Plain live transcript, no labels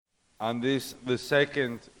on the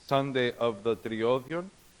second Sunday of the Triodion.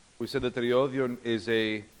 We said the Triodion is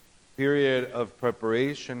a period of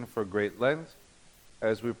preparation for Great Lent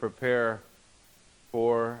as we prepare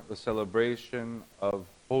for the celebration of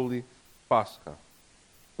Holy Pascha.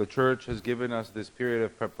 The Church has given us this period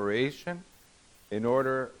of preparation in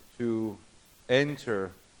order to enter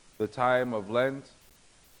the time of Lent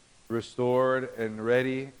restored and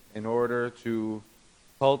ready in order to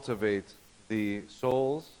cultivate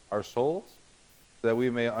our souls, so that we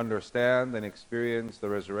may understand and experience the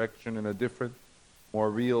resurrection in a different, more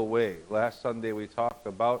real way. Last Sunday we talked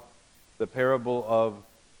about the parable of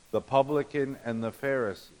the publican and the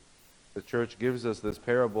Pharisee. The Church gives us this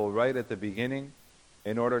parable right at the beginning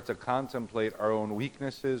in order to contemplate our own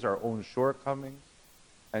weaknesses, our own shortcomings,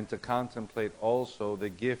 and to contemplate also the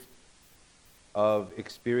gift of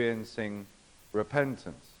experiencing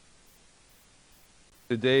repentance.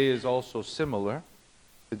 Today is also similar.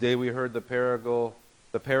 Today we heard the parable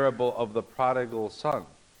of the prodigal son.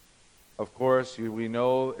 Of course, we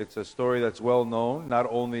know it's a story that's well known, not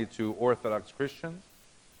only to Orthodox Christians,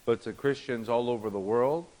 but to Christians all over the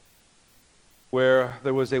world, where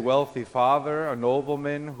there was a wealthy father, a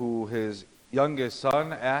nobleman, who his youngest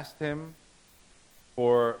son asked him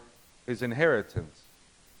for his inheritance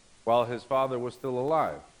while his father was still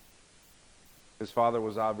alive. His father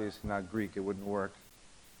was obviously not Greek. It wouldn't work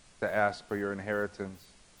to ask for your inheritance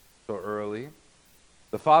so early.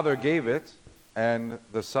 The father gave it, and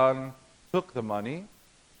the son took the money,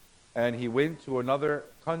 and he went to another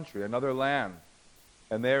country, another land.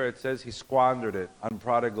 And there it says he squandered it on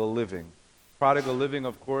prodigal living. Prodigal living,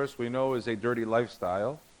 of course, we know is a dirty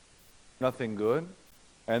lifestyle, nothing good.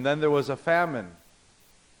 And then there was a famine,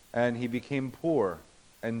 and he became poor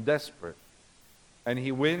and desperate. And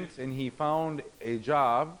he went and he found a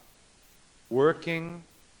job working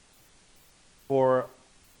for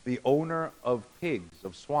the owner of pigs,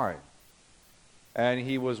 of swine. And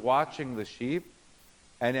he was watching the sheep,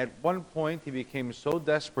 and at one point he became so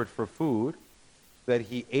desperate for food that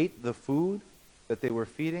he ate the food that they were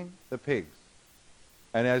feeding the pigs.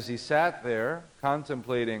 And as he sat there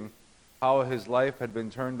contemplating how his life had been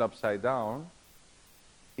turned upside down,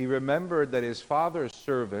 he remembered that his father's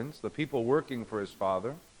servants, the people working for his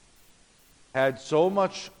father, had so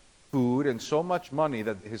much food and so much money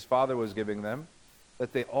that his father was giving them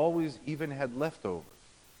that they always even had leftovers.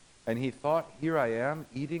 And he thought, here I am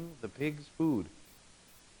eating the pig's food.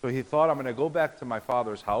 So he thought, I'm going to go back to my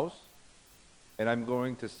father's house and I'm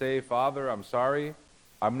going to say, Father, I'm sorry,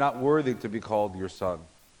 I'm not worthy to be called your son.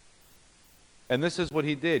 And this is what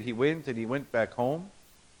he did. He went back home.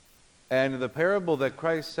 And the parable that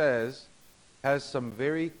Christ says has some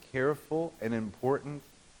very careful and important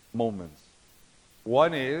moments.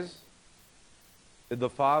 One is, did the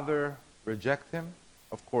father reject him?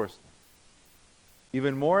 Of course not.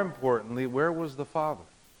 Even more importantly, where was the father?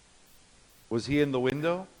 Was he in the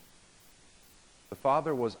window? The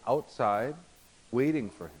father was outside waiting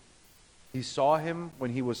for him. He saw him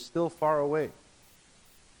when he was still far away.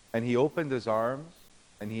 And he opened his arms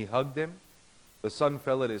and he hugged him. The son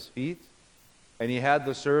fell at his feet. And he had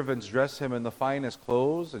the servants dress him in the finest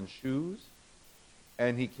clothes and shoes.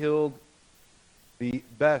 And he killed the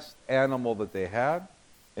best animal that they had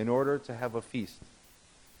in order to have a feast.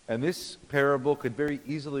 And this parable could very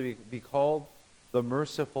easily be called the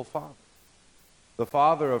merciful Father. The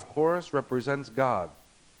Father, of course, represents God.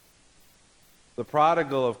 The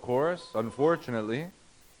prodigal, of course, unfortunately,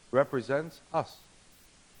 represents us.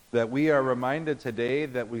 That we are reminded today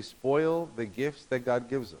that we spoil the gifts that God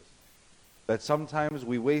gives us. That sometimes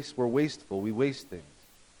we're wasteful, we waste things.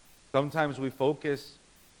 Sometimes we focus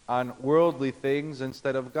on worldly things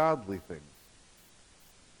instead of godly things.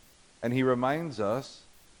 And he reminds us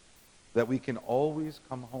that we can always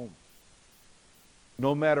come home.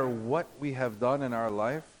 No matter what we have done in our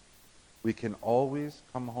life, we can always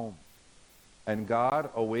come home. And God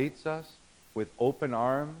awaits us with open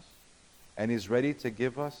arms and is ready to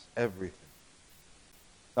give us everything.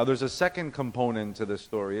 Now there's a second component to this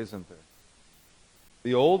story, isn't there?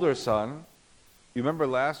 The older son, you remember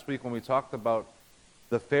last week when we talked about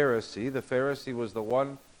the Pharisee was the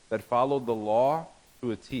one that followed the law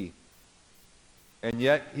to a T. And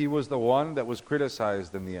yet he was the one that was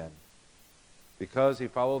criticized in the end. Because he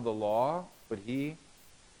followed the law, but he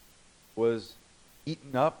was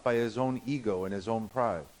eaten up by his own ego and his own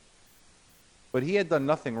pride. But he had done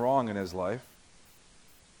nothing wrong in his life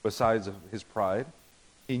besides his pride.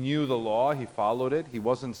 He knew the law, he followed it, he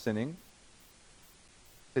wasn't sinning.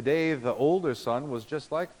 Today, the older son was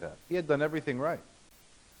just like that. He had done everything right.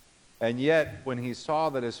 And yet, when he saw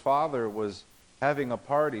that his father was having a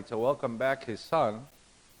party to welcome back his son,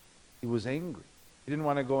 He was angry. He didn't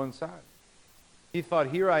want to go inside. He thought,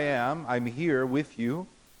 here I am, I'm here with you,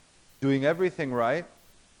 doing everything right,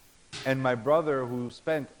 and my brother who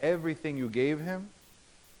spent everything you gave him,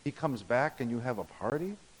 he comes back and you have a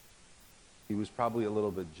party? He was probably a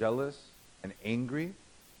little bit jealous and angry.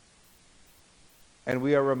 And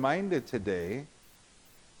we are reminded today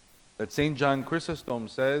that St. John Chrysostom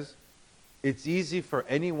says, it's easy for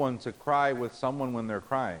anyone to cry with someone when they're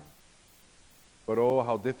crying. But oh,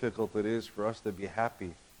 how difficult it is for us to be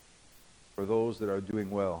happy for those that are doing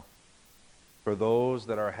well, for those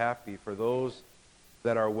that are happy, for those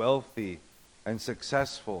that are wealthy and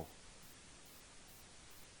successful.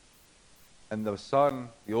 And the son,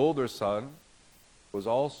 the older son, was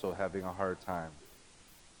also having a hard time.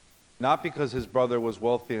 Not because his brother was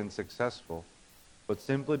wealthy and successful, but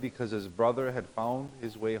simply because his brother had found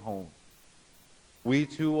his way home. We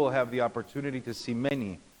too will have the opportunity to see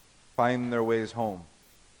many find their ways home.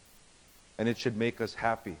 And it should make us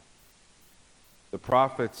happy. The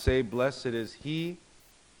prophets say, blessed is he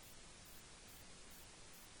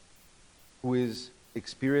who is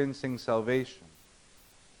experiencing salvation,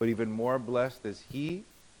 but even more blessed is he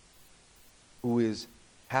who is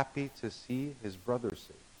happy to see his brother saved.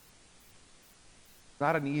 It's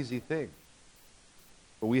not an easy thing,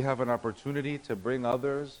 but we have an opportunity to bring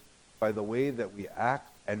others by the way that we act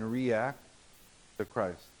and react to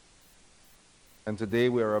Christ. And today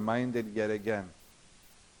we are reminded yet again,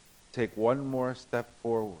 take one more step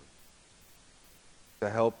forward to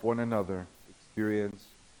help one another experience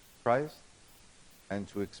Christ and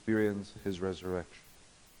to experience his resurrection.